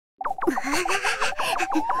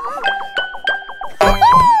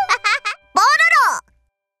Pororo!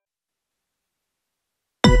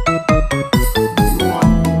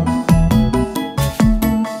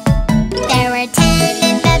 There were 10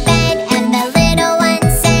 in the bed, and the little one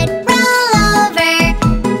said, "Roll over,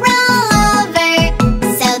 roll over."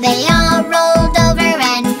 So they all rolled over,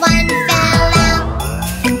 and one fell out.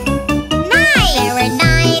 9! There were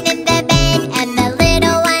 9 in the bed, and the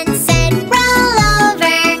little one said, "Roll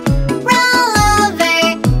over, roll over."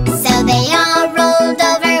 So they all rolled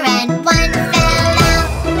over, and one fell out.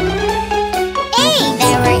 8!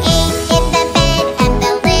 There were 8 in the bed, and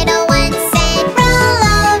the little one said, "Roll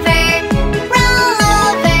over, roll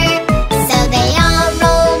over." So they all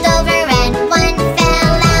rolled over, and one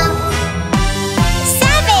fell out.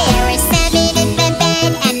 7! There were 7 in the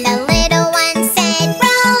bed, and the little one said,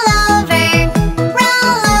 "Roll over,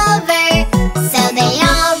 roll over." So they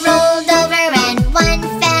all rolled over, and one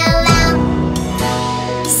fell out.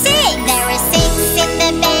 6! There were 6 in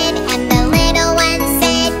the bed, and the little one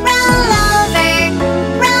said, "Roll over,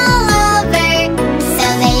 roll over." So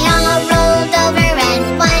they all rolled over, and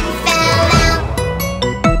one fell out.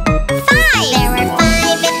 5! There were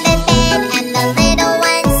 5 in the bed, and the little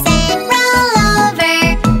one said, "Roll over,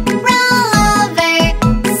 roll over."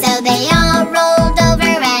 So they all rolled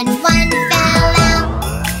over, and one fell out.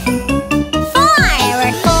 4! There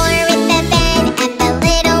were 4 in the bed, and the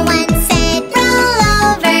little one said, "Roll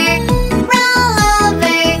over, roll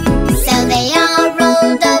over." So they all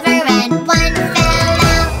rolled over, and one fell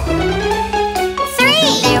out.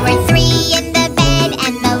 3! There were 3 in the bed,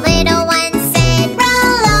 and the little one said,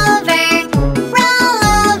 "Roll over, roll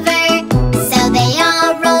over." So they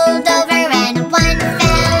all rolled over, and one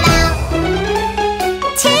fell out.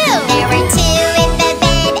 2! There were 2 in the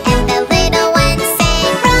bed, and the little one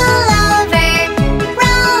said, "Roll over,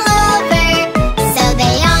 roll over." So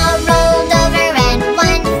they all rolled over, and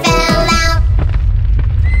one fell out.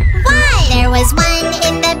 1! There was 1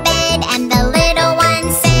 in the bed, and the little one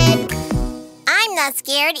said, "I'm not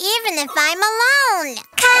scared even if I'm alone.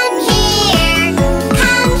 Come here,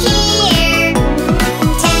 come here."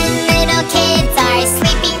 10 little kids are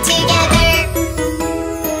sleeping together.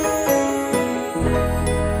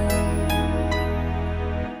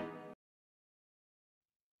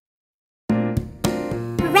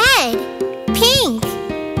 Red, pink,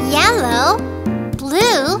 yellow,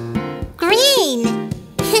 blue, green.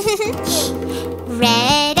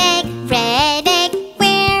 Red egg,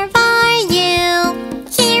 where are you?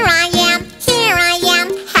 Here I am,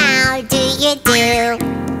 how do you do?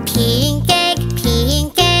 Pink egg,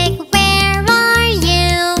 where are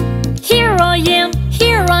you? Here I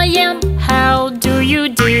am, how do you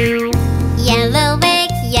do? Yellow egg,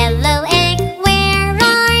 where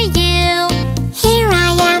are you? Here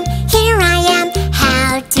I am,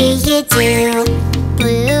 how do you do?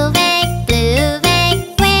 Blue egg,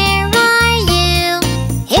 where are you?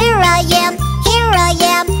 Here I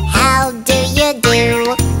am, how do you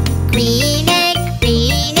do? Green egg,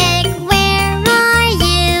 where are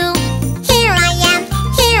you? Here I am,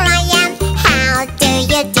 how do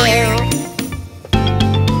you do?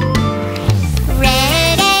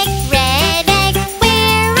 Red egg, where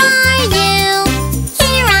are you?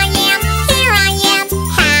 Here I am,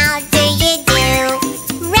 how do you do?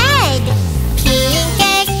 Red, pink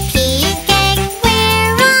egg,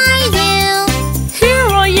 where are you? Here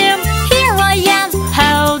I am,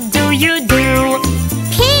 how do you do?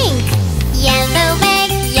 Pink, yellow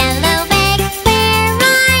egg, where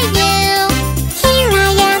are you? Here I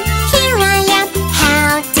am,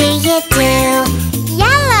 how do you do?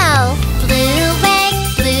 Yellow, blue egg,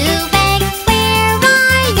 where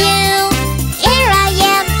are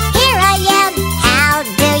you? Here I am, how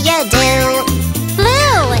do you do?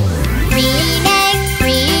 Blue, green egg,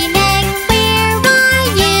 where are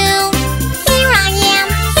you? Here I am,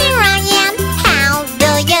 how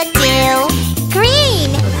do you do?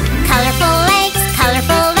 Green, colorful eggs,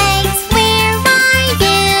 where are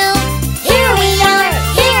you? Here we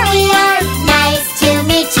are, nice to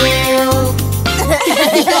meet you.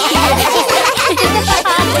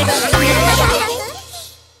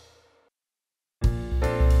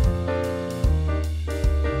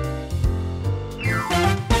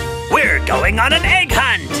 We're going on an egg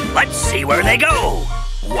hunt. Let's see where they go.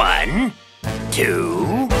 1,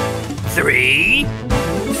 2, 3,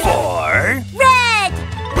 4. Red!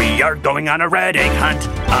 We are going on a red egg hunt.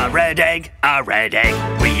 A red egg.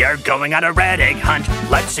 We are going on a red egg hunt.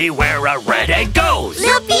 Let's see where a red egg goes.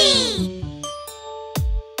 Loopy!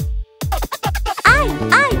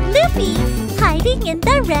 I'm Loopy, hiding in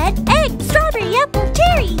the red egg, strawberry, apple,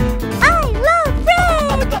 cherry. I love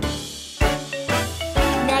red!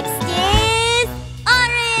 Next is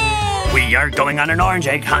We are going on an orange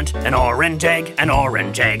egg hunt. An orange egg, an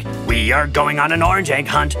orange egg. We are going on an orange egg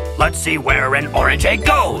hunt. Let's see where an orange egg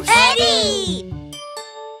goes. Eddie!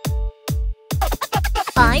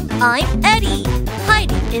 I'm Eddie,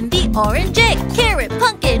 hiding in the orange egg. Carrot,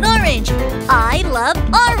 pumpkin, orange. I love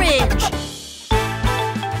orange.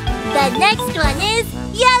 The next one is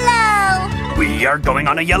yellow. We are going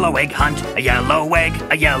on a yellow egg hunt. A yellow egg,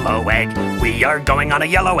 a yellow egg. We are going on a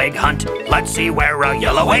yellow egg hunt. Let's see where a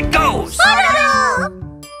yellow egg goes. Pororo!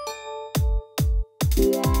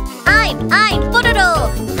 I'm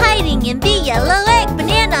Pororo, hiding in the yellow egg.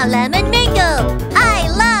 Banana, lemon, mango. I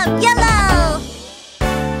love yellow.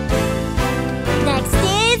 Next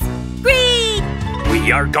is green.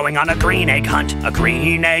 We are going on a green egg hunt. A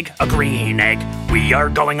green egg, a green egg. We are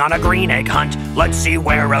going on a green egg hunt. Let's see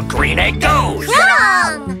where a green egg goes.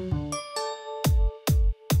 Wrong!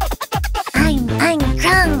 I'm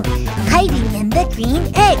Krung, hiding in the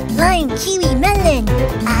green egg. Lime, kiwi, melon.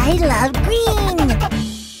 I love green.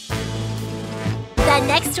 The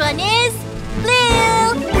next one is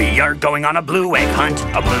blue. We are going on a blue egg hunt.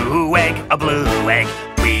 A blue egg, a blue egg.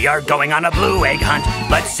 We are going on a blue egg hunt.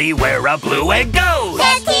 Let's see where a blue egg goes.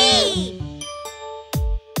 Petty!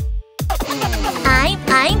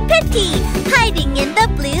 I'm Petty, hiding in the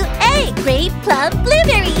blue egg. Grape, plum,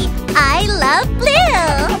 blueberry. I love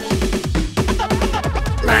blue.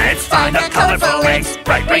 Let's find the colorful eggs.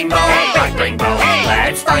 Bright rainbow, bright rainbow.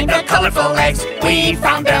 Let's find the colorful eggs. We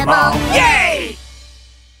found them all. Yay!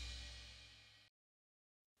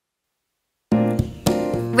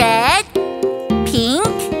 Red, pink,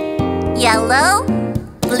 yellow,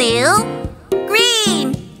 blue,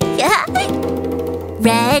 green.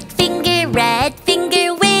 Red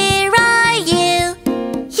finger, where are you?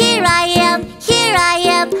 Here I am,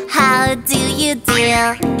 how do you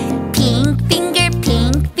do? Pink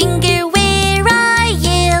finger, where are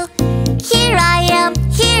you? Here I am,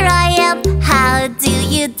 how do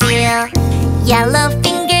you do? Yellow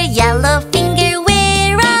finger,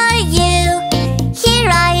 where are you? Here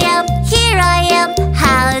I am,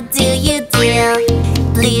 how do you do?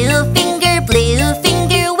 Blue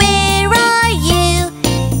finger, where are you?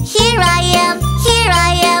 Here I am,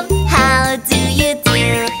 how do you do?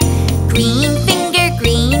 Green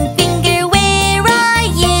finger, where are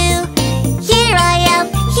you? Here I am,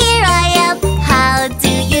 how do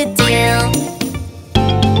you do?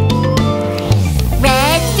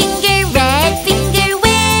 Red finger,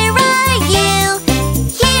 where are you?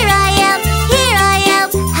 Here I am,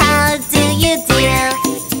 how do you do?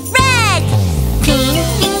 Red!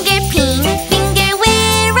 Pink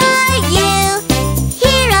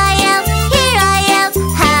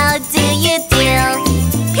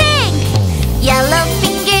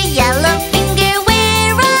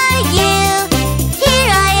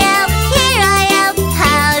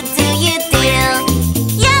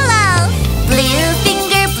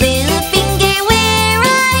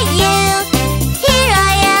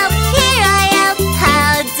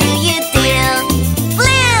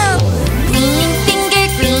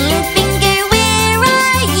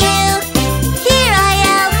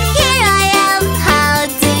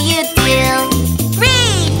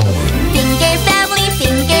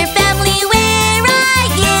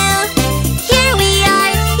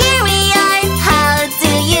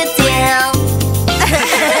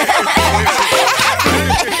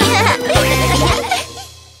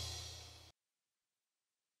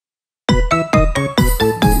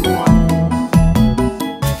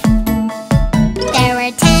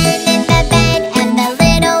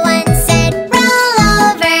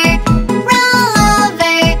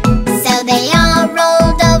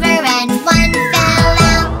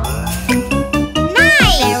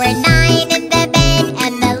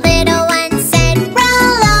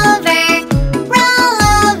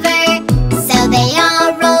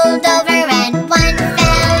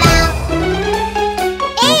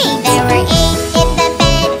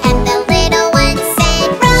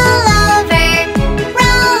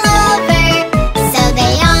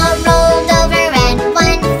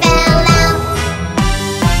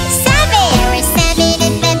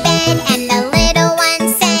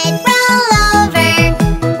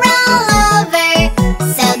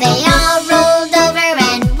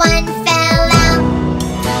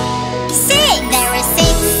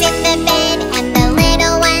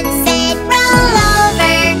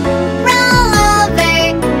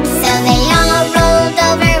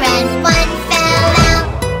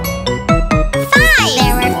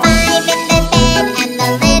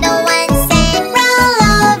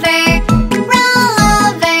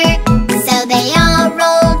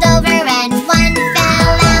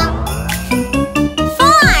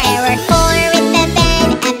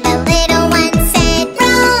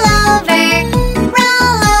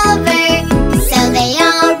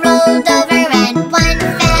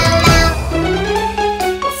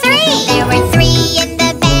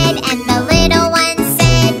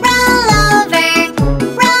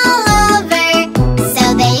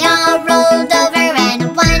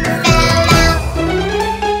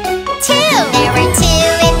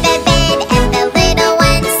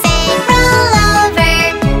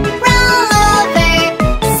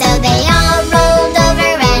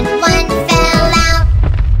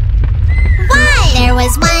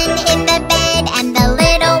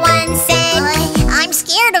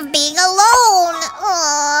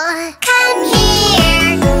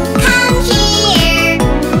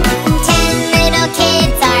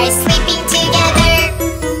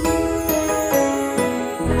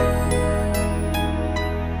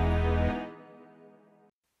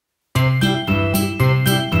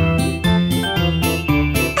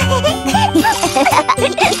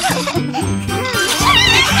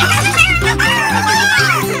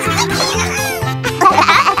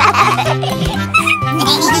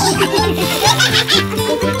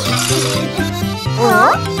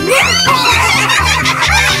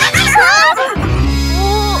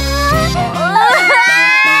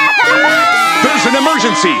There's an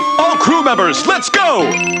emergency! All crew members, let's go!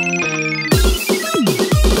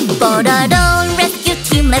 Pororo rescue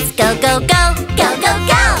team, let's go, go, go, go, go,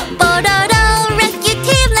 go! Pororo rescue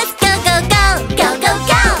team, let's go, go, go, go, go,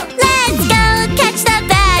 go! Let's go catch the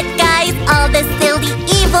bad guys, all the silly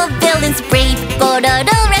evil villains, brave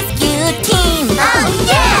Pororo rescue team. Oh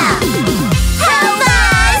yeah! Help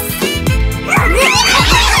us!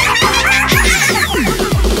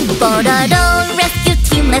 Pororo rescue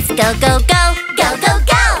team, let's go, go, go, go, go,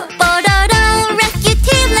 go! Pororo rescue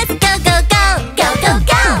team, let's go, go, go, go, go,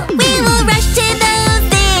 go! We will rush to those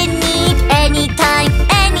in need, anytime,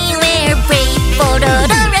 anywhere. Brave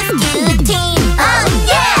Pororo rescue team. Oh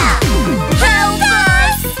yeah! Help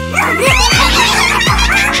us!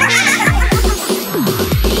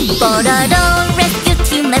 Pororo rescue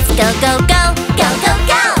team, let's go, go, go, go, go,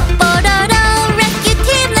 go! Pororo rescue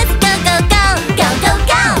team, let's go, go, go, go, go,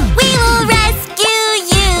 go! We will rescue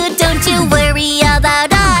you, don't you worry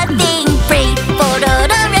about a thing. Brave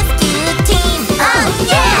Pororo rescue team. Oh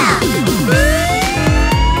yeah!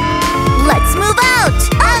 Let's move out.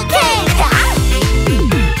 Okay.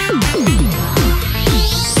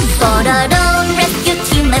 Pororo rescue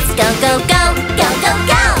team, let's go, go, go, go, go,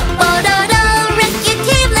 go! Pororo rescue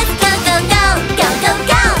team, let's go, go, go, go, go,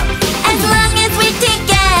 go! As long as we're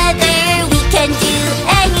together, we can do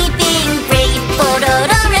anything. Brave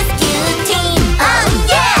Pororo rescue team. Oh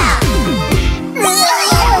yeah!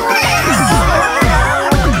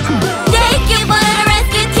 Thank you, Pororo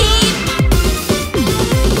rescue team.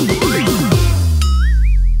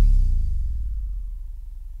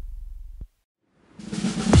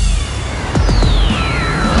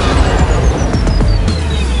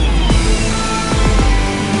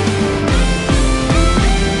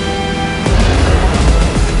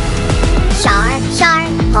 Shark, shark,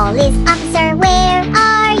 police officer, where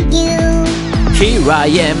are you? Here I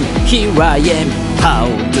am, how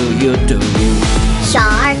do you do?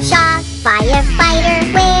 Shark, shark,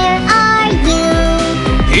 firefighter, where are you?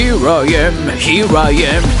 Here I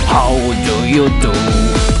am, how do you do?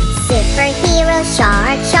 Superhero,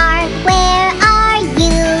 shark, shark, where are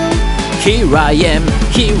you? Here I am,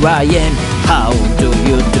 how do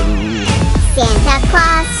you do? Santa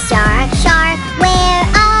Claus, shark, shark, where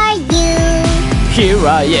are you? Here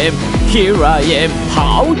I am,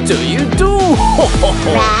 how do you do? Ho, ho,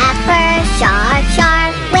 ho. Rapper, shark,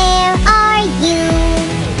 shark, where are you?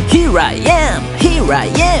 Here I am,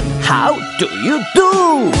 how do you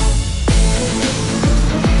do?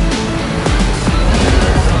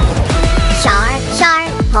 Shark,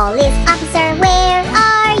 shark, police officer, where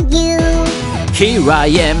are you? Here I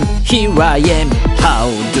am, how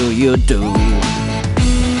do you do?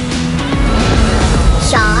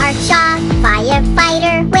 Shark, shark,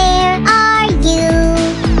 firefighter, where are you?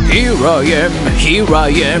 Here I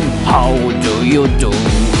am, how do you do?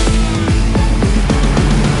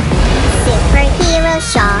 Superhero,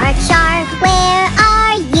 shark, shark, where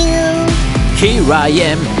are you? Here I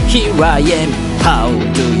am, how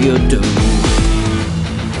do you do?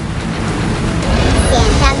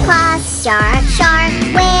 Santa Claus, shark, shark,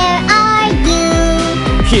 where are you?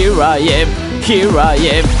 Here I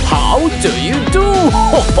am, how do you do?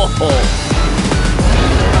 Ho, ho, ho.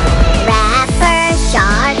 Rapper,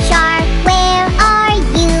 shark, shark, where are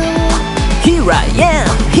you? Here I am,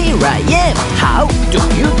 how do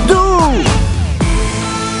you do?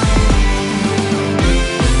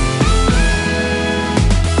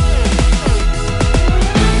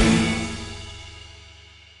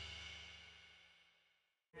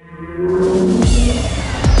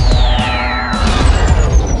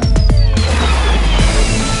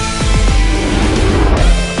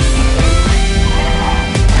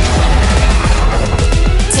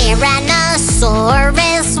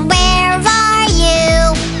 Tyrannosaurus, where are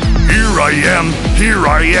you? Here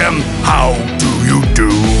I am, how do you do?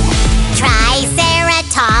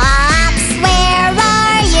 Triceratops, where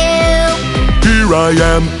are you? Here I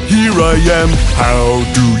am, how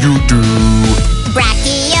do you do?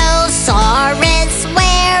 Brachiosaurus,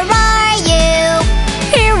 where are you?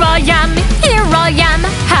 Here I am,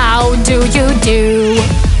 how do you do?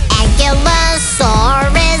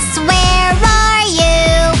 Ankylosaurus, where are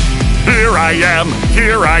you? Here I am,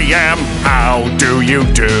 how do you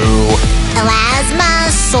do?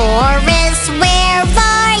 Elasmosaurus, where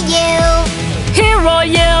are you? Here I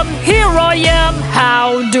am,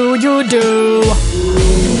 how do you do?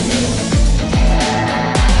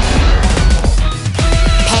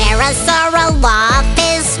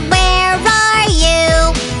 Parasaurolophus, where are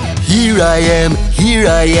you? Here I am,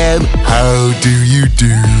 how do you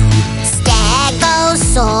do?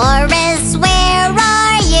 Cephalosaurus, where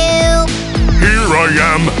are you? Here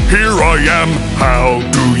I am, how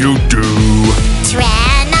do you do?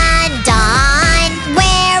 Pteranodon,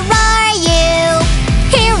 where are you?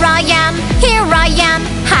 Here I am,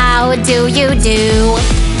 how do you do?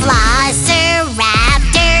 Velociraptor,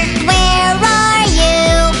 where are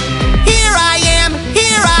you? Here I am,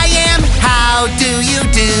 how do you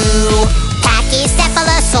do?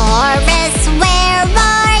 Pachycephalosaurus, where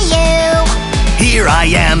are you? Here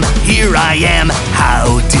I am,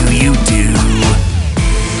 how do you do?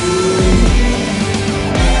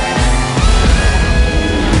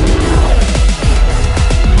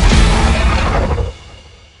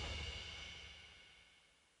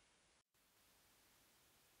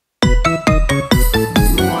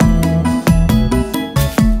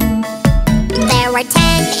 There were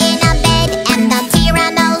 10 in a bed, and the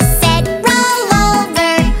Tyranno said, roll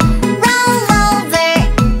over, roll over.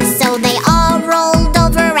 So they all rolled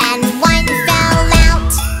over, and one fell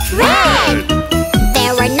out. Red!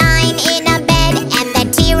 There were 9 in a bed, and the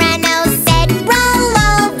Tyranno said, roll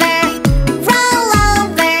over, roll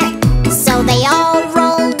over. So they all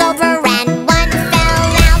rolled over, and one fell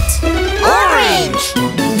out. Orange!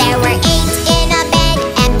 There were 8 in a bed,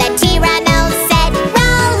 and the Tyranno said,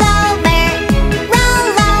 roll over, roll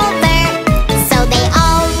over. So they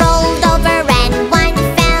all rolled over, and one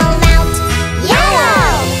fell out. Yellow!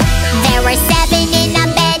 There were 7 in a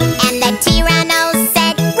bed, and the Tyranno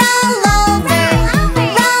said, roll over,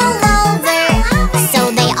 roll over. So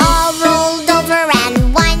they all rolled over, and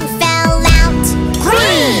one fell out.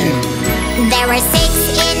 Green! There were 6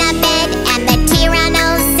 in a bed, and the Tyranno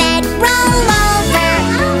said, roll over,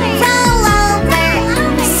 roll over.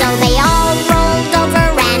 So they all rolled over,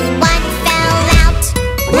 and one fell out.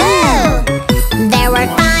 Blue! There were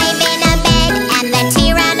 5 in a bed, and the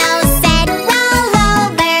Tyranno said, roll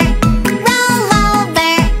over, roll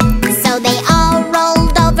over. So they all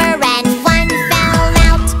rolled over, and one fell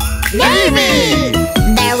out. Navy!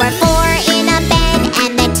 There were 4 in a bed,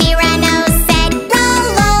 and the Tyranno said,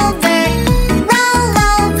 roll over, roll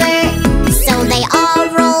over. So they all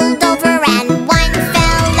rolled over, and one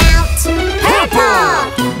fell out. Purple!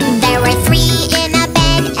 There were 3 in a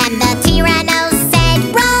bed, and the Tyranno said,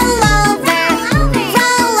 roll over,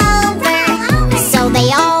 roll over. So they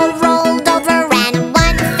all rolled over, and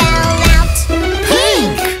one fell out.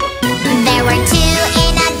 Pink! There were 2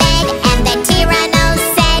 in a bed, and the Tyranno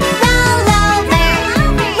said, roll over,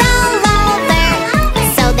 roll over.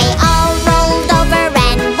 So they all rolled over,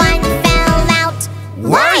 and one fell out.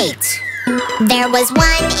 White! There was 1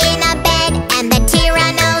 in a bed, and the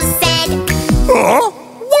Tyranno said, Huh?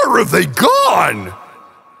 Where have they gone?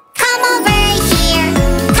 come over here,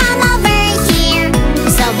 come over here.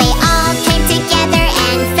 So they all came together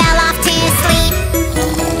and fell off to sleep.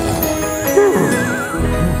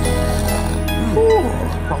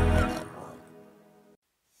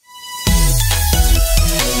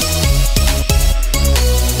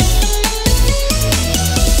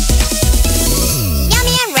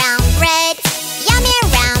 Yummy and round bread, yummy and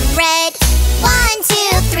round bread. 1,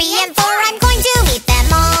 2, 3, and 4, I'm going to eat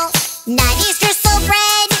them all. 90 streusel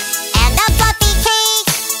bread and a fluffy cake.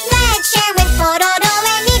 Let's share with Pororo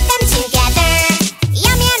and eat them together.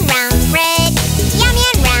 Yummy and round bread, yummy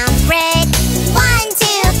and round bread. 1,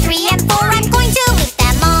 2, 3, and 4, I'm going to eat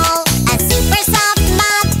them all. A super soft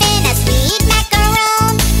muffin, a sweet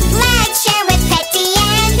macaron. Let's share with Petty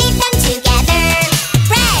and eat them together.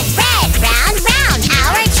 Bread, bread, round, round.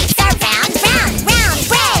 Our cheeks are round, round.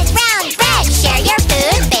 Round bread, share your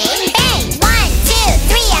food, bang, bang. 1, 2,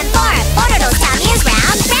 3, and 4. Pororo's tummy is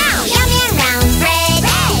round, round. Yummy and round bread,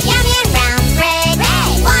 yummy and round bread.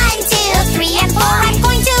 1, 2, 3, and 4. I'm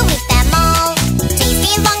going to eat them all.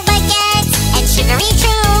 Tasty long baguettes and sugary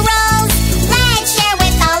churros. Let's share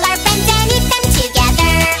with all our friends and eat them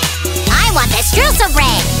together. I want the streusel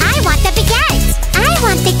bread. I want the baguette. I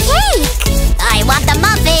want the cake. I want the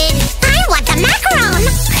muffin. I want the macaron.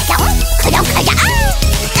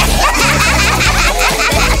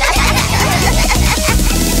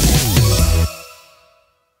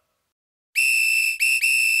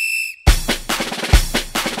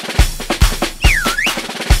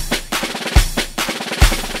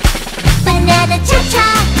 Banana cha-cha,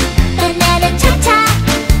 banana cha-cha.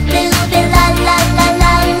 Little bit la la la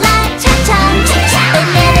la la cha-cha.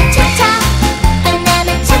 Banana cha-cha,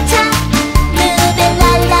 banana cha-cha. Little bit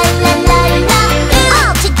la la la la la.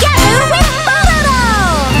 All together with Pororo.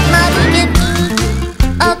 Mommy give me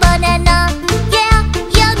a banana, yeah,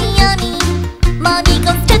 yummy yummy. Mommy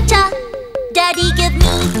goes cha-cha. Daddy give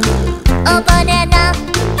me a banana,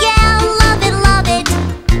 yeah, love it, love it.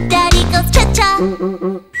 Daddy goes cha-cha.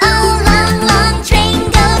 A long, long train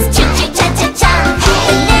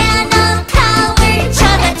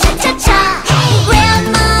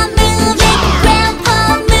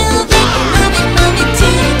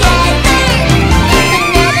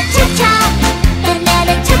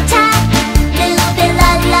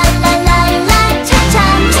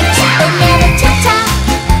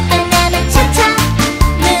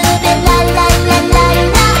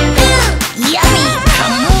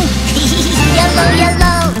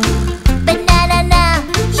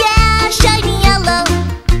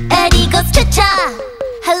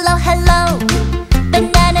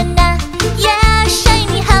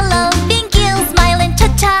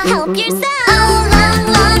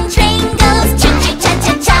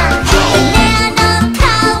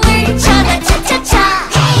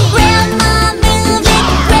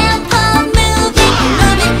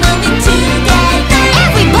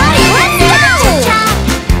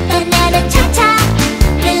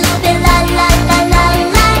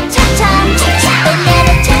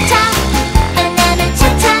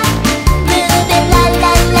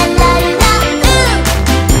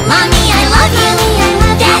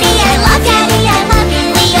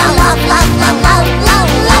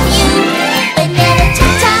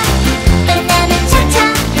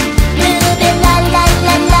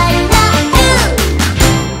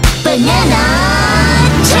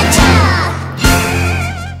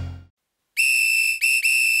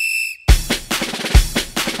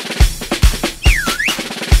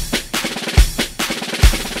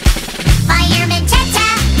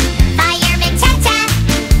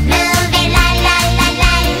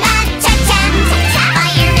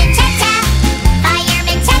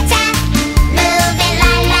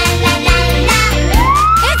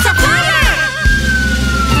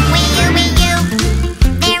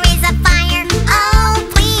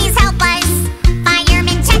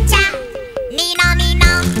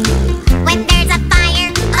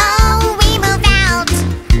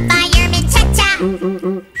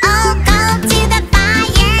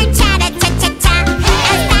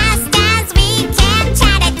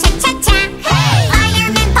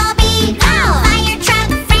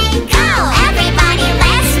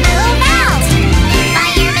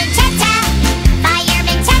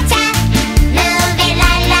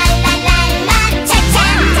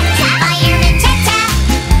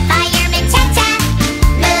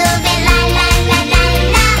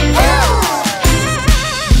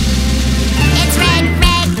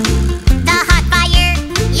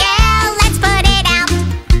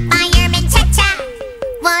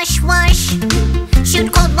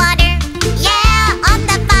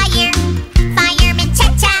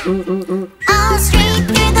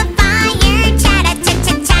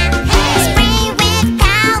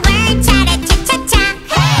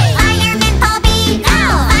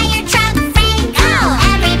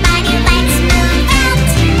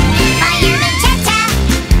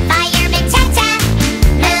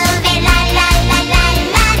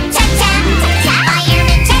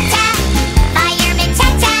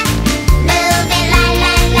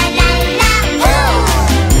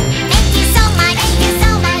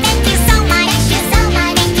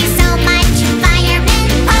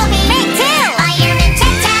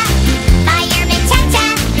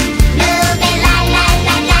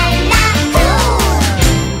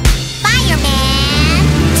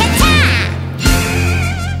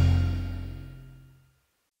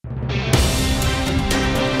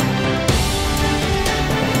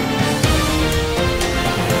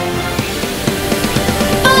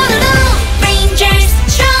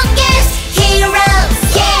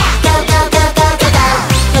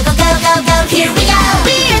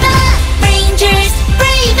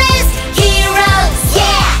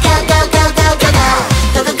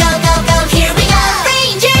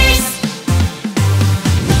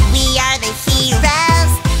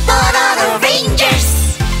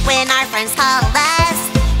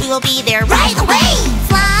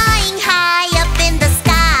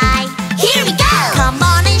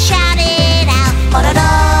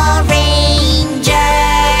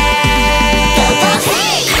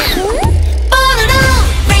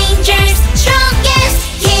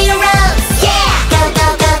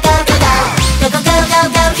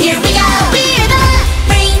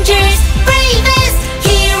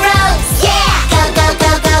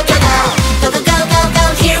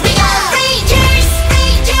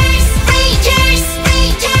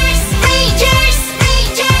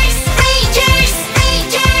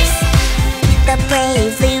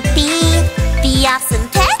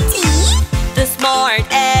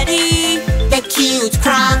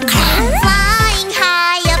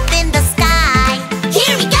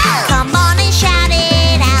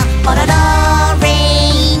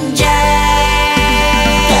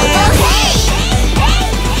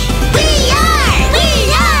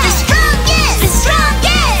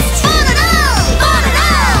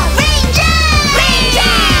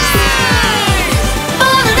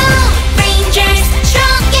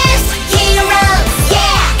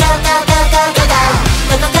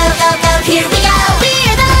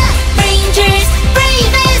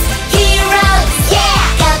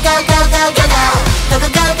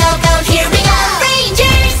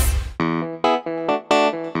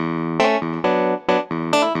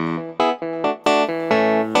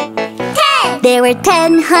were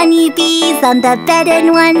 10 honeybees on the bed,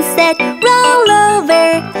 and one said, roll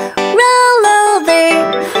over, roll over.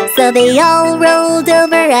 So they all rolled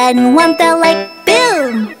over, and one fell like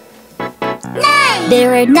boom. 9! There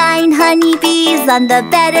were 9 honeybees on the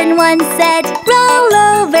bed, and one said, roll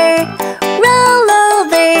over, roll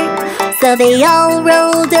over. So they all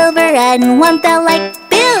rolled over, and one fell like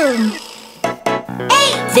boom.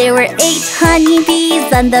 8! There were 8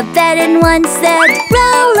 honeybees on the bed, and one said,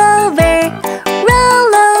 roll over,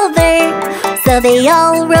 roll over. So they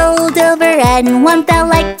all rolled over, and one fell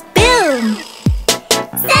like boom.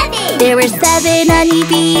 7! There were 7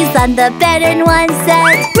 honeybees on the bed, and one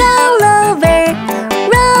said, roll over,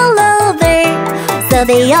 roll over. So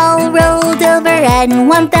they all rolled over, and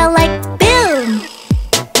one fell like boom.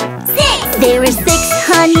 6! There were 6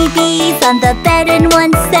 honeybees on the bed, and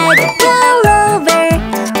one said, roll over,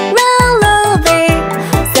 roll over.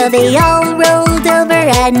 So they all rolled over,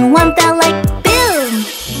 and one fell like boom.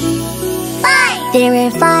 5! There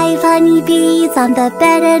were 5 honeybees on the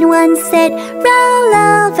bed, and one said, roll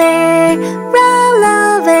over, roll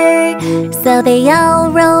over. So they all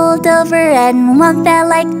rolled over, and one fell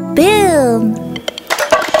like boom.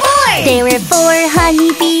 4! There were 4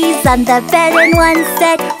 honeybees on the bed, and one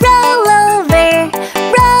said, roll over,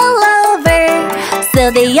 roll over. So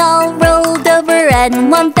they all rolled over, and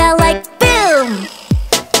one fell like boom.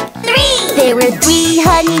 3! There were 3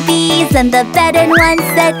 honeybees on the bed, and one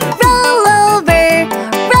said, roll over,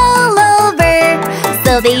 roll over.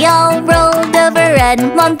 So they all rolled over,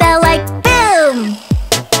 and one fell like boom.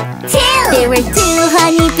 2! There were 2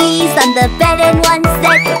 honeybees on the bed, and one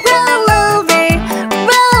said, roll over,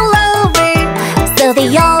 roll over. So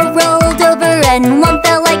they all rolled over, and one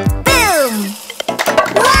fell like boom.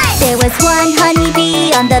 1! There was 1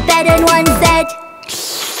 honeybee on the bed, and one said,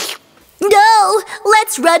 no,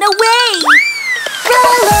 let's run away.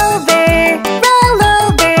 Roll over, roll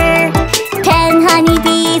over. 10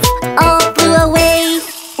 honeybees all flew away.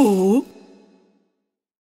 Ooh.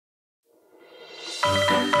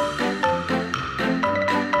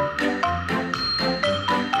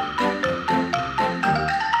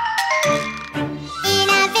 In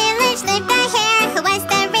a village lived a hare who was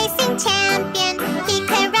the racing champion. He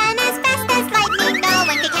could run as fast as lightning, no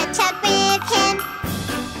one could catch up with him.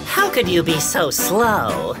 How could you be so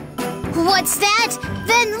slow? What's that?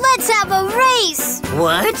 Then let's have a race!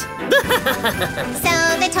 What? So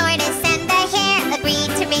the tortoise and the hare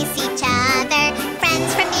agreed to race each other.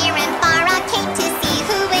 Friends from near and far all came to see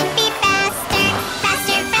who would be faster.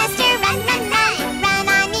 Faster, faster, run, run, run. Run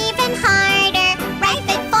on even harder. Right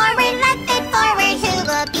foot forward, left foot forward. Who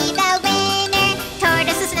will be the winner?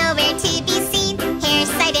 Tortoise was nowhere to be seen. Hare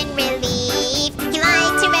sighed in relief. He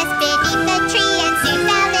lied to rest beneath the tree and soon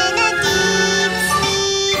fell in a deep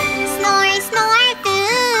sleep. Snore, snore,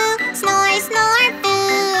 boo. Snore, snore, boo.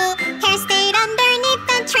 Hare stayed underneath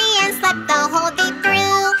the tree and slept the whole day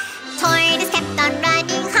through. Tortoise kept on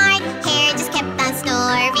running hard. Hare just kept on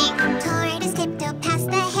snoring. Tortoise tiptoed past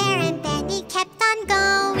the hare and then he kept on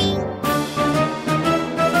going.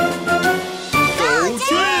 Go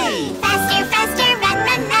day! Faster, faster, run,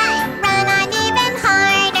 run, run. Run on even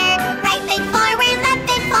harder. Right foot forward, left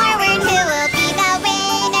foot forward. Who will be the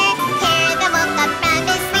winner? Hare then woke up from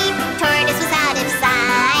his sleep. Tortoise was out of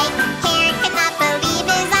sight. Hare could not believe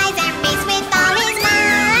his eyes and raced with all his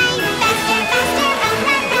might. Faster, faster, run,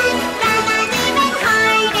 run, run. Run on even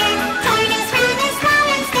harder. Tortoise ran as slow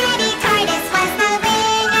and steady. Tortoise was the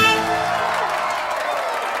winner.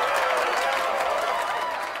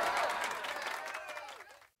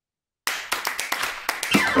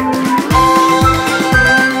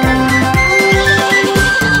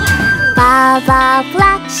 Baba,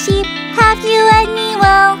 black sheep, have you any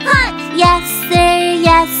wool? Yes,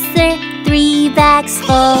 sir, 3 bags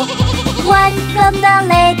full. 1 from the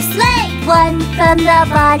legs, 1 from the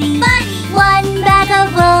body, 1 bag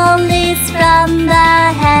of wool is from the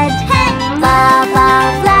head. Baba,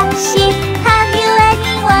 black sheep, have you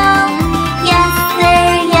any wool? Yes, sir,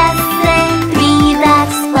 3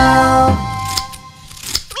 bags full.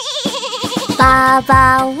 Baba,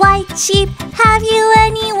 white sheep, have you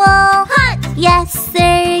any wool? Yes,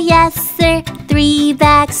 sir, 3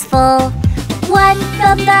 bags full. 1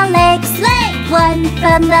 from the legs, 1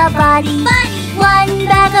 from the body, 1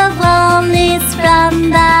 bag of wool is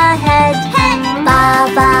from the head.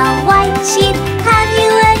 Baba, white sheep, have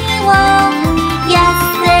you any wool? Yes,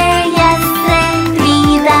 sir,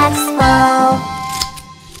 3 bags full.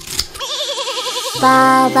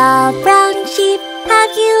 Baba, brown sheep,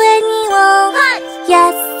 have you any wool?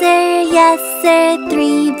 Yes, sir,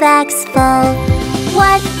 3 bags full.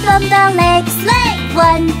 1 from the legs,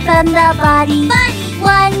 1 from the body,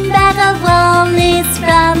 One bag of wool is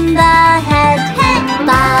from the head.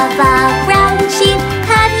 Baba brown sheep,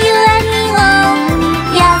 have you any wool?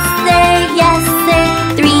 Yes sir,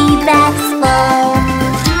 3 bags full.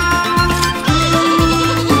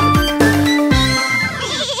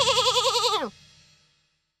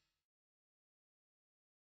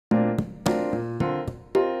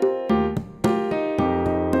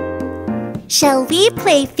 Shall we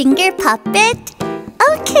play finger puppet?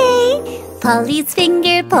 Okay. Polly's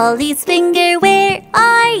finger, where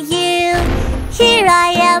are you? Here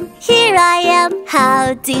I am,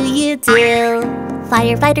 how do you do?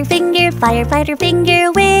 Firefighter finger,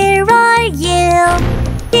 where are you?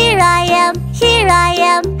 Here I am,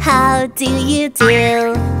 how do you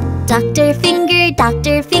do? Doctor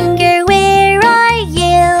finger, where are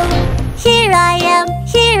you? Here I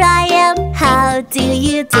am, how do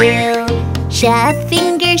you do? Chef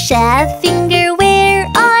finger, where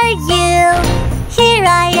are you? Here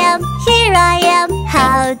I am,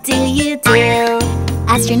 how do you do?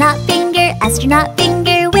 Astronaut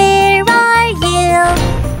finger, where are you?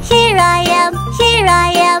 Here I am,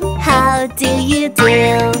 how do you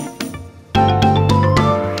do?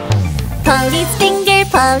 Police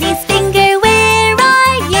finger, where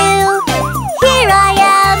are you? Here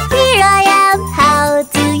I am, how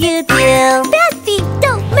do you do? Bad feet,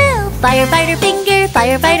 don't move! Firefighter finger,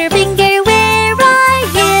 where are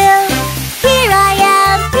you? Here I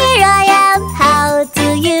am, how do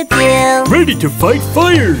you do? Ready to fight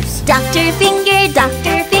fires! Doctor finger,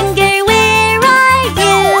 where are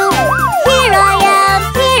you? Here I am,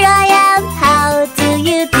 how do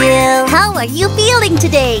you do? How are you feeling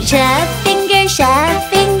today? Chef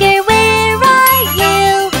finger, where are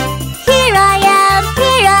you? Here I am,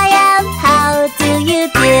 how do you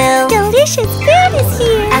do? Delicious food is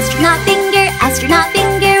here! Astronaut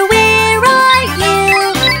finger, where are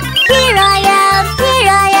you? Here I am,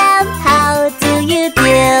 how do you do?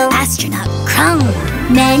 Astronaut crumb!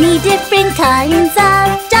 Many different kinds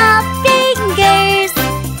of dog fingers.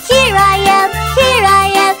 Here I am,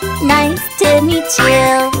 nice to meet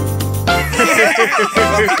you.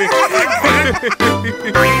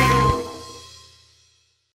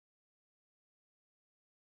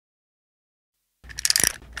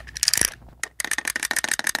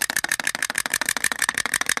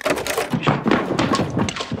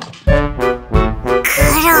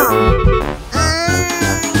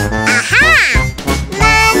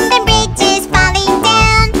 London Bridge is falling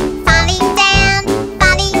down, falling down,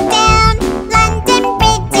 falling down. London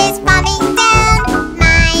Bridge is falling down,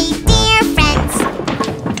 my dear friends.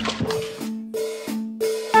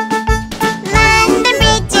 London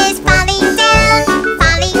Bridge is falling down,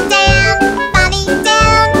 falling down, falling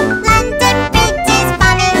down. London Bridge is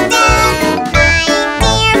falling down, my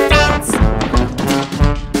dear friends.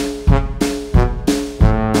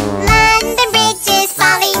 London Bridge is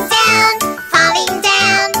falling down, falling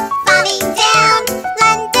down, falling down.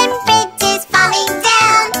 London Bridge is falling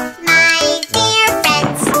down, my dear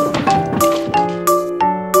friends.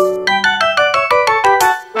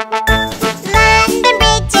 London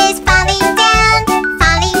Bridge is falling down,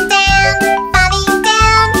 falling down, falling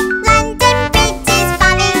down. London Bridge is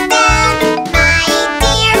falling down, my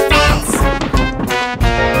dear friends.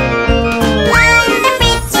 London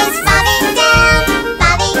Bridge is falling down,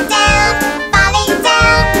 falling down, falling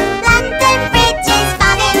down. London Bridge is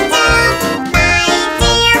falling down, my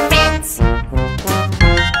dear friends.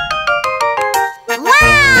 Wow!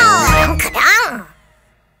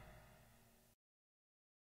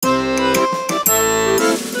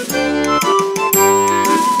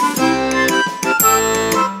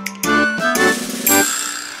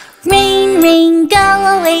 Rain, rain, go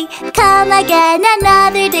away, come again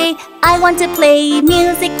another day. I want to play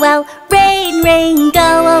music well. Rain, rain,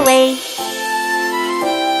 go away.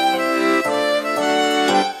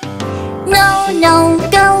 No, no,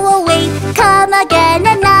 go away, come again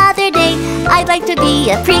another day. I'd like to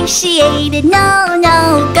be appreciated. No,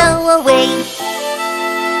 no, go away.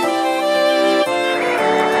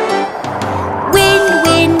 Wind,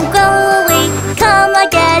 wind, go away, come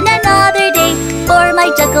again another day. For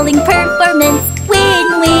my juggling performance,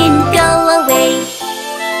 wind, wind, go away.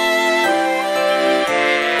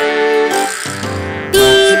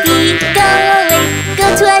 Bee, bee, go away, go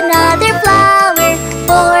to another flower.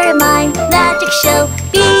 For my magic show,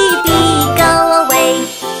 bee, bee, go away.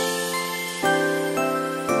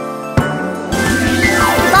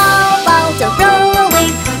 Ball, ball, don't roll away,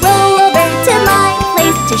 roll over to my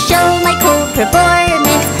place to show my cool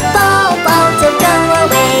performance. Ball, ball, don't go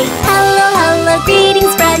away. Hello, hello,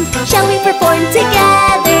 greetings friend, shall we perform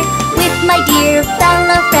together?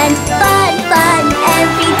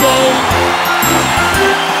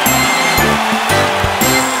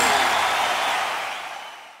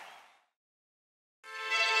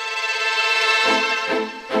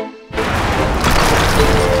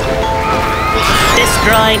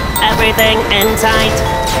 destroy everything in sight.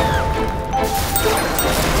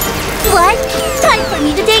 What? Time for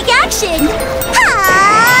me to take action!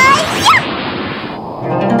 Hi-ya!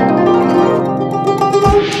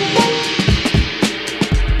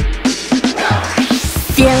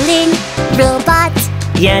 Villain, robot,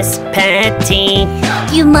 Yes, Petty.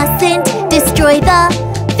 you mustn't destroy the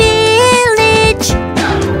village.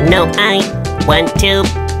 No, I want to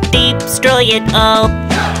destroy it all.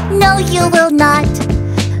 No, you will not.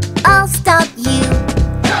 I'll stop you.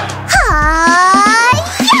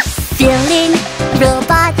 Hi-ya! Villain,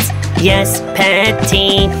 robot, Yes,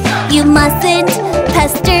 Petty. you mustn't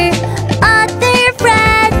pester other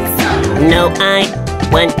friends. No, I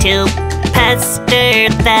want to pester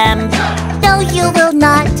them. No, you will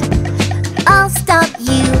not. I'll stop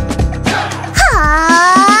you.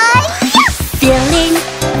 Hi-ya! Villain,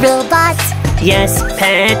 robot, Yes,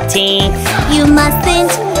 Petty. you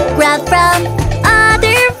mustn't grab from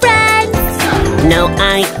other friends. No,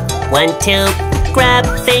 I want to grab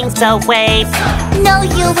things away. No,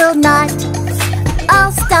 you will not.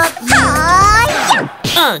 I'll stop you.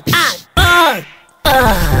 Hi-ya!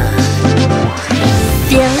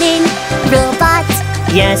 Villain, robot,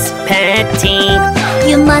 Yes, Petty.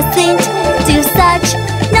 you mustn't do such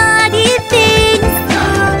naughty things.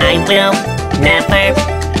 I will never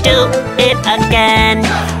do it again.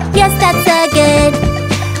 Yes, that's a good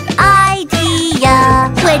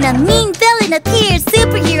idea. When a mean villain appears,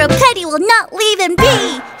 superhero Petty will not leave him be.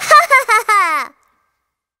 Ha ha ha ha!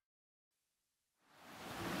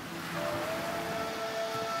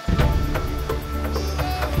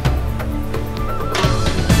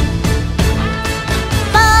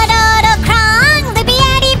 Pororo,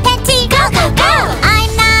 Loopy, Petty, go, go, go!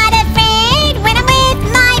 I'm not afraid when I'm with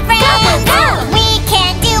my friends. Go, go, go! We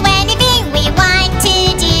can do anything we want to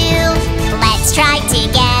do. Let's try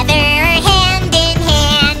together, hand in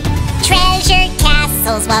hand. Treasure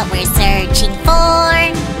castle's what we're searching for.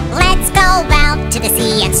 Let's go out to the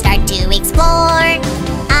sea and start to explore.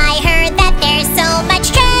 I heard that there's so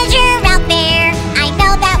much treasure out there. I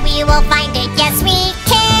know that we will find it, yes we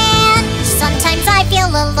can. Sometimes I feel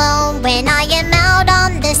alone when I am out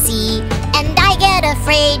on the sea, and I get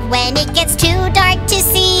afraid when it gets too dark to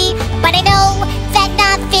see. But I know that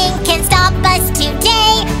nothing can stop us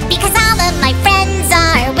today, because all of my friends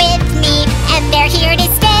are with me, and they're here to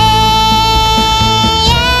stay.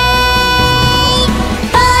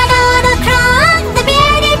 Pororo,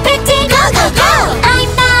 Loopy, Petty, go, go, go! I'm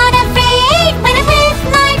not afraid when I'm with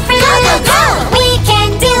my friends. Go, go, go! We can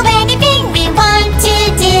do anything we want to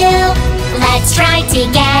do. Let's try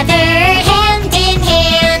together, hand in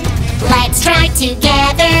hand. Let's try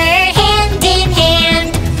together, hand in hand.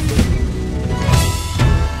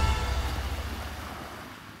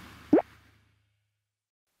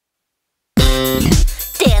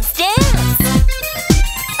 Dance, dance!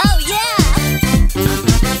 Oh yeah!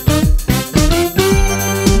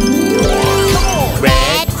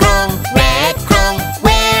 Red Chrome,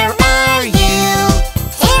 where are you?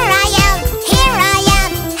 Here I am,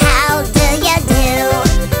 how do you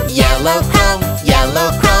do? Yellow Chrome,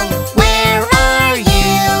 where are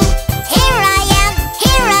you? Here I am,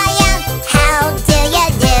 how do you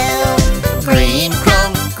do? Green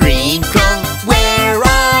Chrome, where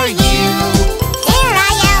are you? Here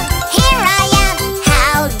I am,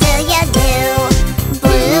 how do you do?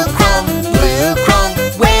 Blue Chrome,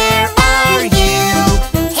 where are you?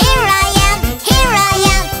 Here I am,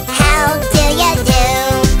 how do you do?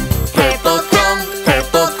 Purple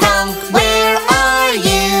Chrome, where are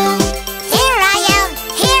you? Here I am,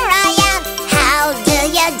 how do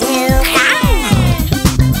you do?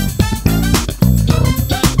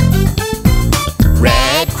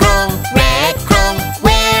 Red Chrome,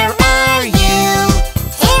 where are you?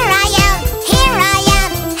 Here I am,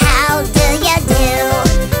 how do you do?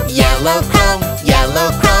 Yellow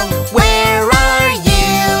Chrome, where are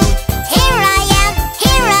you? Here I am,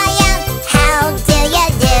 how do you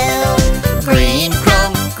do? Green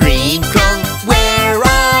Chrome, where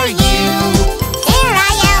are you? Here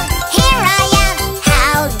I am,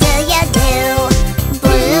 how do you do?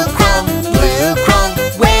 Blue Chrome,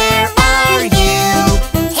 where are you?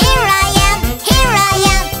 Here I am,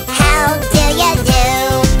 how do you do?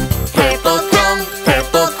 Purple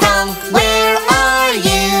Chrome, where are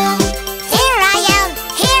you? Here I am,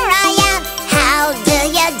 how do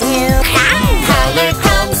you do?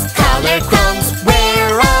 Color Chromes,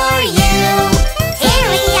 where are you? Here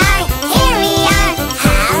we are,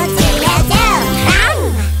 how do you do?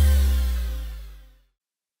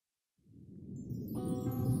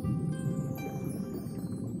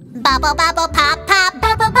 Bubble, bubble, pop, pop,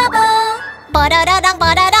 bubble, bubble. Ba-da-da-dum,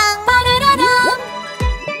 ba-da-dum, ba-da-da-dum.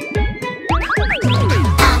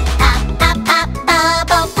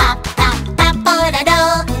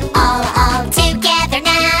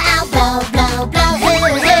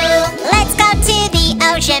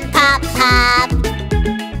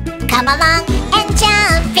 along and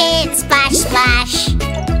jump in, splash, splash.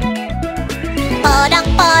 Podong,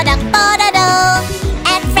 podong, podado,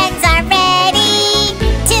 and friends are ready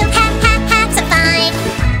to have some fun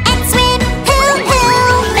and swim. Hoo,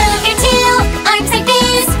 hoo. Move your two arms like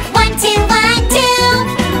this. 1, 2, 1,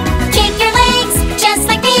 2. Kick your legs just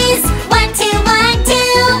like this. 1, 2, 1, 2.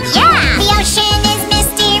 Yeah! The ocean is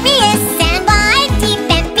mysterious and wide, deep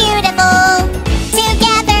and beautiful.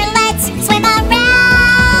 Together, let's swim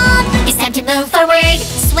around. It's time to move forward,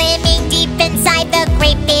 swimming deep inside the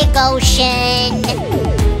great big ocean.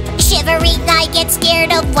 Shivery night gets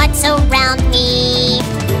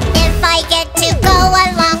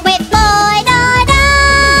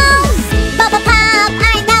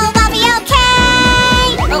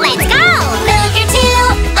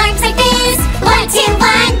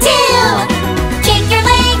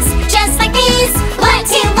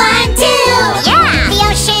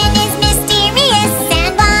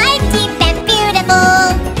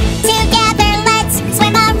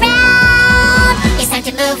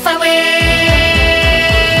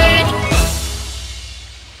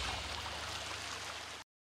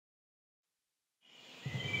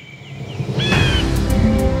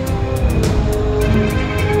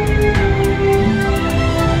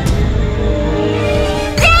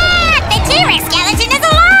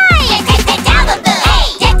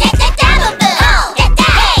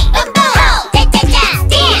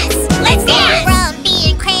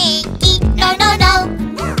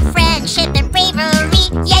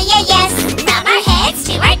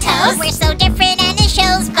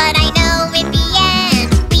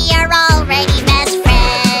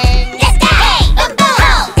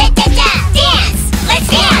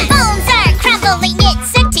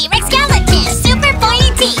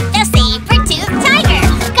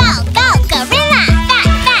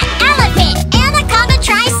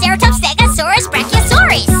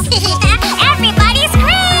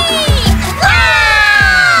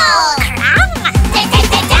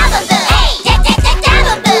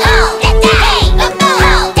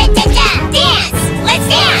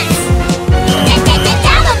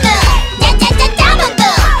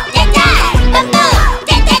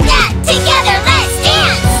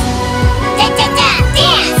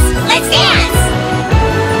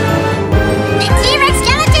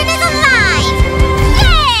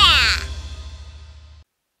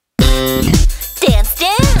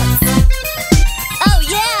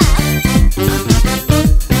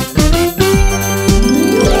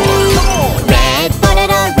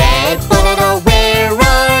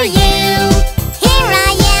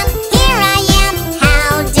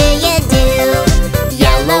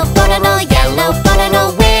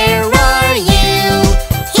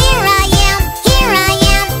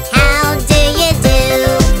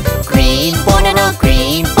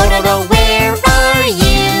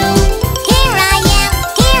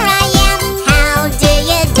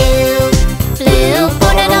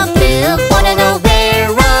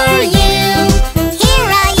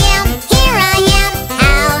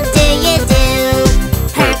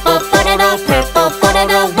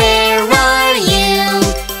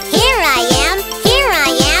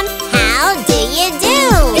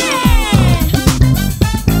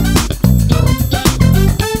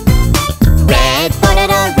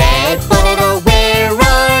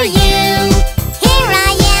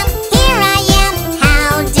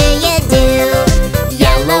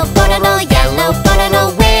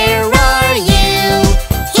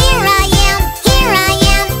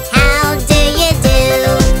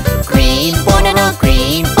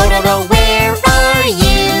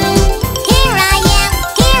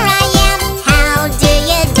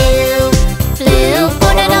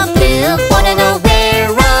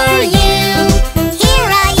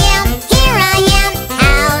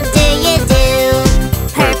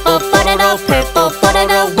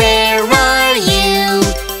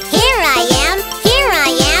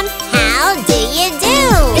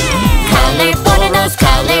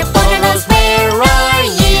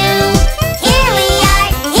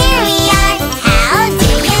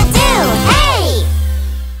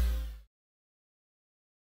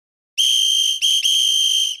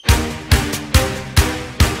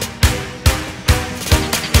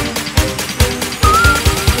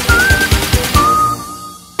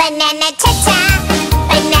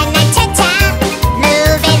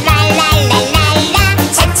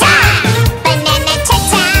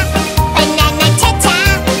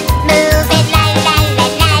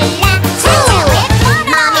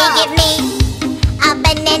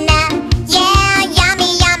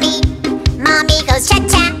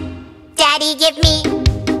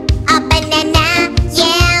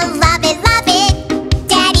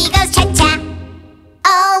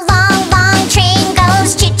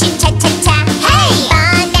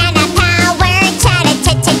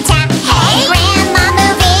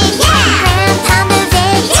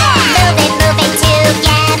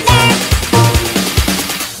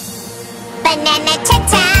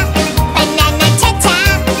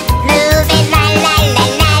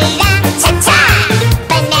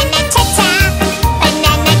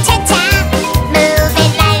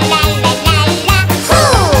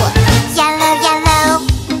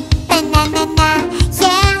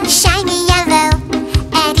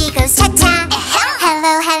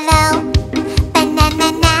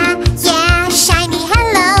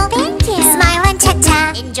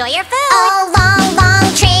enjoy your food. Oh, long,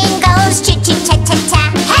 long train goes choo-choo-cha-cha-cha.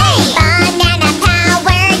 Hey! Banana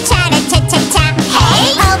power, cha-da-cha-cha-cha.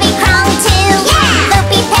 Hey! Toby crawl too. Yeah!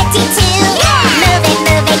 Loopy petty too. Yeah! Move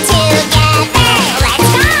it together. Let's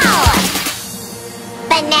go!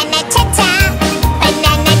 Banana cha-cha.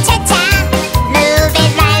 Banana cha-cha. Move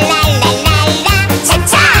it la-la-la-la-la.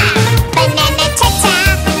 Cha-cha. Banana cha-cha.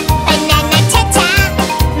 Banana cha-cha.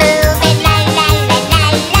 Move it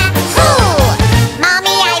la-la-la-la-la. Hoo!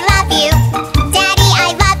 Mommy, I love you. Daddy, I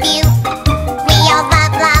love you. We all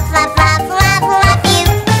love, love, love, love, love, love you.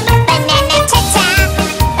 Banana cha-cha.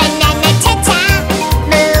 Banana cha-cha.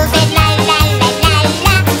 Move it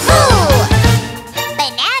la-la-la-la-la. Hoo!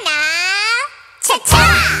 Banana cha-cha.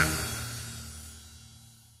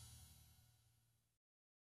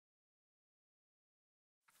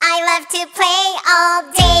 I love to play all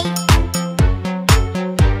day.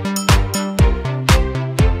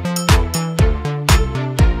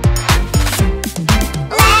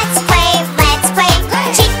 Let's play,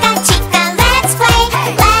 chica, chica, let's play.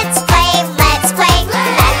 Let's play, la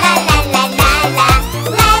la la la la la.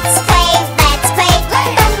 Let's play,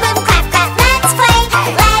 boom boom clap clap, let's play.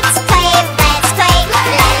 Let's play, la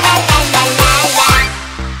la la la la la.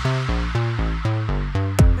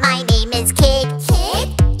 My name is Kid.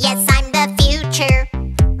 Yes, I'm the future.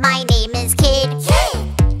 My name is Kid.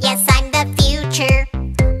 Yes, I'm the future.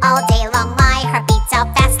 All day long my heart beats out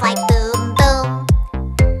fast like boom boom.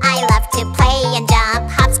 I love to play and jump,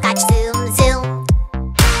 hopscotch, zoom zoom.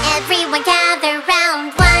 Everyone gather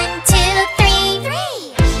round, 1, 2, 3.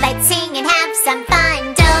 Let's sing and have some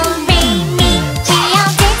fun. Do, re, mi. We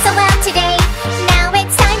all did so well today. Now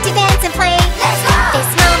it's time to dance and play. Let's go! This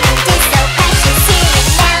moment is so precious here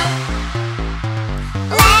and now.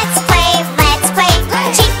 Let's play,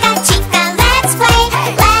 chica, chica, let's play.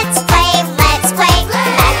 Let's play, la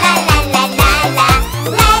la la la la la.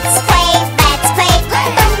 Let's play,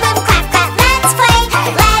 boom boom clap clap, let's play.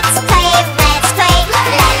 Let's play, la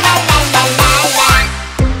la la la la la.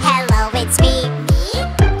 Hello, it's me.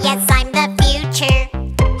 Yes, I'm the future.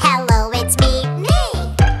 Hello, it's me.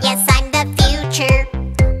 Yes, I'm the future.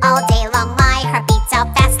 All day long my heart beats out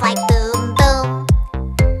fast like boom boom.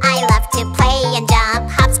 I love to play and jump,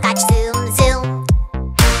 hopscotch, zoom zoom.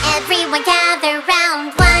 Everyone gather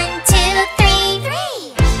round, 1, 2, 3.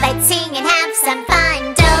 Let's sing and have some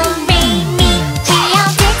fun. Do, re, mi. We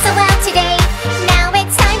all did so well today. Now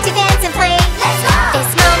it's time to dance and play. Let's go!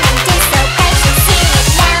 This moment is so precious here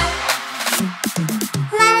and now.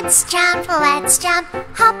 Let's jump,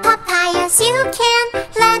 hop, hop high as you can.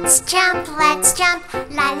 Let's jump, la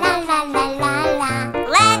la la la la la.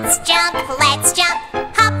 Let's jump,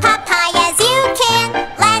 hop, hop high as you can.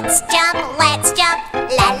 Let's jump, la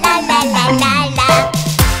la la la la la.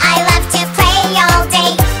 I love to play all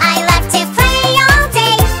day. I love to play all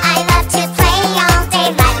day. I love to play all day.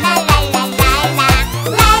 La la la la la la.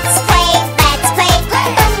 Let's play, boom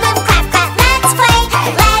boom clap clap. Let's play,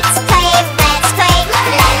 let's play, la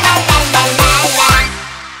la la la la la.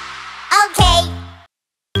 Okay.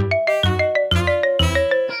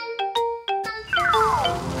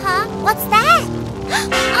 Huh? What's that?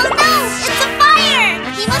 Oh no! It's a fire!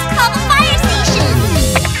 He must call the fire station!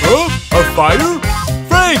 Huh? A fire?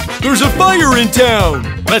 Frank, there's a fire in town!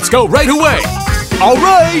 Let's go right away. All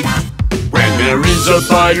right! When there is a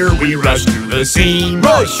fire, we rush to the scene.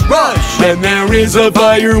 Rush, rush! When there is a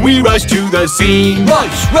fire, we rush to the scene.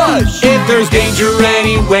 Rush, rush! If there's danger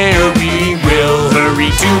anywhere, we will hurry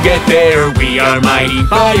to get there. We are mighty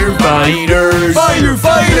firefighters.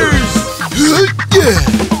 Firefighters!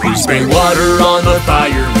 We spray water on the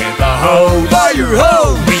fire with a hose. Fire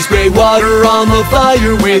hose! We spray water on the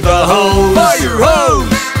fire with a hose. Fire hose!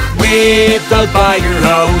 With the fire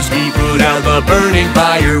hose, we put out the burning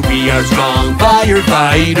fire. We are strong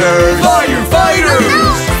firefighters. Firefighters!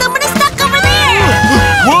 No! Someone is stuck over there!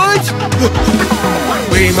 What?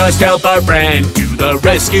 We must help our friend to the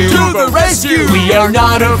rescue. To the rescue! We are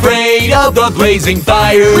not afraid of the blazing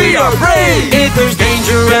fire. We are brave! If there's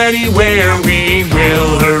danger anywhere, we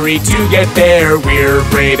will hurry to get there. We're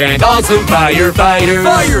brave and awesome firefighters.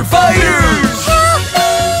 Firefighters! Help me!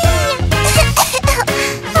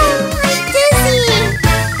 Oh, I'm dizzy.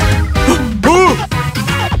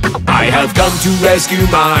 I have come to rescue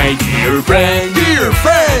my dear friend. Dear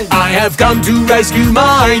friend! I have come to rescue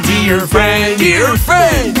my dear friend. Dear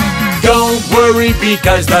friend! Don't worry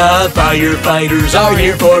because the firefighters are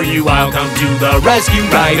here for you. I'll come to the rescue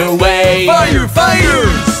right away.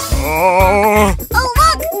 Firefighters! Oh,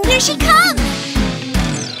 look! Here she comes!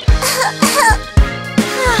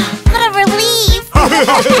 What a relief!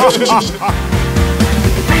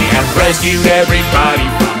 We have rescued everybody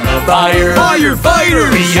from the the fire.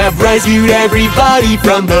 Firefighters! We have rescued everybody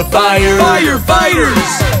from the fire.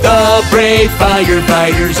 Firefighters! The brave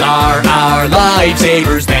firefighters are our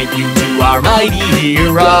lifesavers. Thank you to our mighty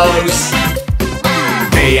heroes.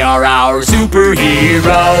 They are our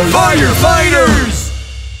superheroes. Firefighters!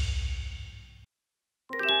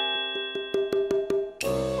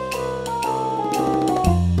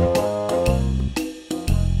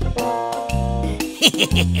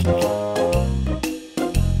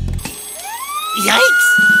 Yikes!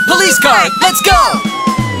 Police car, let's go!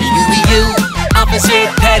 You, Officer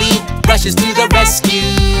Petty rushes to the rescue.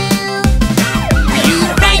 You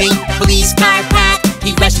riding police car Pat,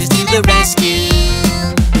 he rushes to the rescue.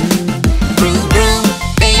 Vroom vroom,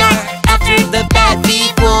 they are after the bad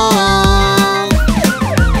people.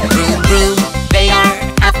 Vroom vroom, they are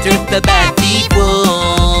after the bad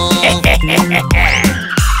people.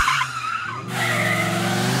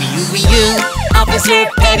 You, Officer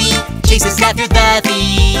Petty chases after the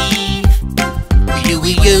thief.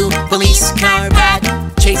 You, police car Pat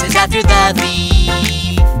chases after the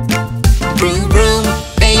thief. Vroom vroom,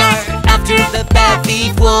 they are after the bad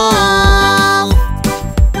thief. Whoa.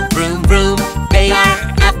 Vroom vroom, they are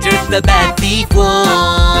after the bad thief.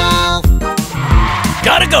 Whoa.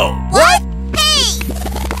 Gotta go! What? Hey!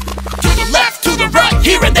 To the left, to the right,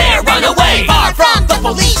 here and there, run away! Far from the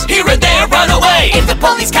police, Here and there, run away! if the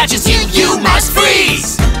police catches you, you must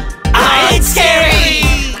freeze. It's scary!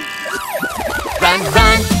 Run,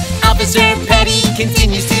 run, Officer Petty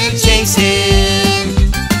continues to chase him.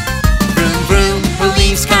 Vroom, vroom,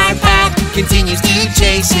 police car Pat continues to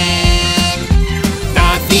chase him.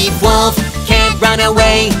 The thief wolf can't run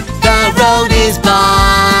away, the road is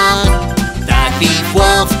blocked. The thief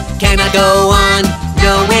wolf cannot go on,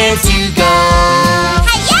 nowhere to go.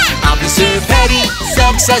 Officer Petty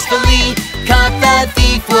successfully caught the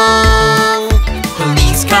thief wolf.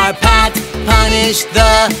 Police car Pat punished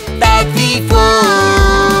the bad thief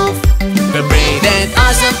wolf. The brave and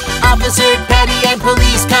awesome Officer Petty and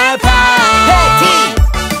Police car Pat.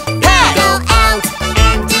 Petty! Pat! Go out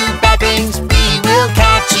and do bad things, we will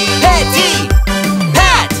catch you. Petty!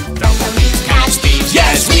 Pat! The police catch thieves,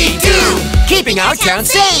 Yes, we do! keeping our town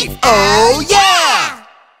safe. Oh yeah!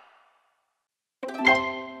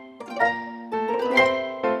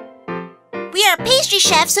 We are pastry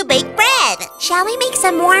chefs who bake bread. Shall we make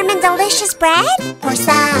some warm and delicious bread? Pour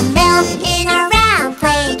some milk in our